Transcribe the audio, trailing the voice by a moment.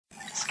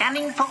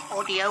Scanning for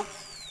audio.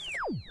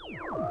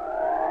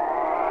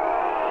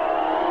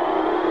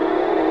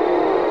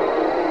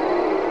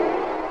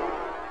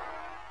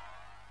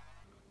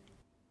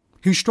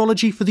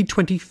 Whostrology for the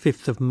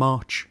 25th of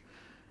March.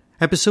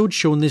 Episodes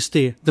shown this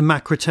day: The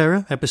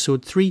Macroterror,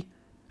 Episode 3,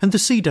 and The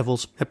Sea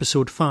Devils,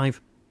 Episode 5.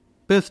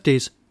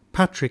 Birthdays: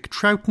 Patrick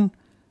Troughton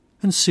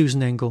and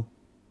Susan Engel.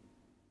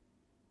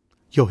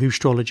 Your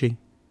Whostrology.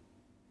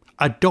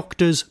 A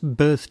doctor's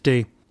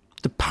birthday.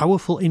 The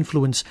powerful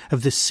influence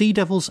of the Sea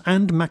Devils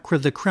and Macra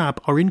the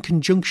Crab are in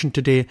conjunction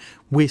today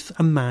with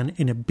a man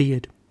in a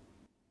beard.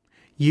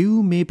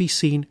 You may be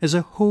seen as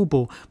a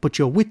hobo, but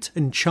your wit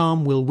and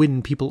charm will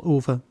win people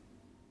over.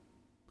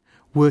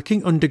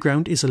 Working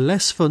underground is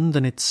less fun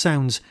than it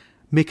sounds.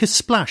 Make a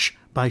splash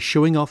by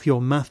showing off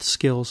your math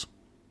skills.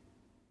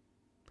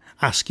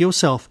 Ask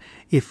yourself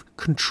if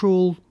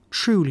control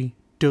truly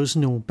does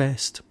know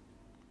best.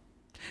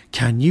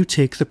 Can you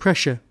take the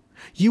pressure?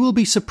 You will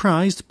be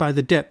surprised by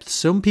the depth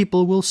some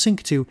people will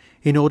sink to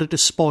in order to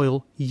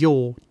spoil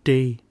your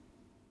day.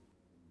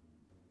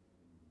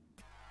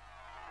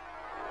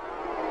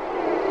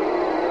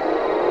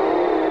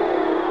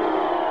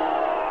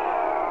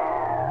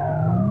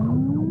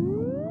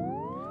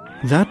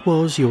 That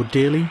was your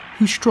daily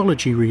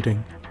Whostrology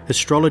reading.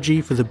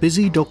 Astrology for the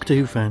busy Doctor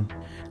Who fan.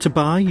 To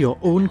buy your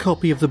own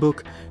copy of the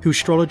book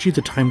Whostrology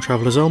the Time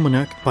Traveller's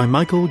Almanac by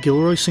Michael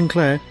Gilroy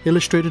Sinclair,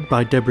 illustrated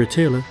by Deborah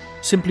Taylor,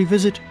 simply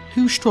visit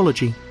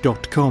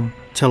whostrology.com,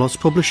 Telos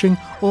Publishing,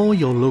 or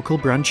your local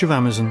branch of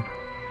Amazon.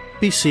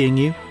 Be seeing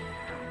you.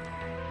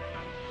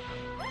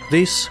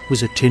 This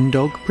was a Tin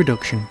Dog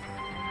production.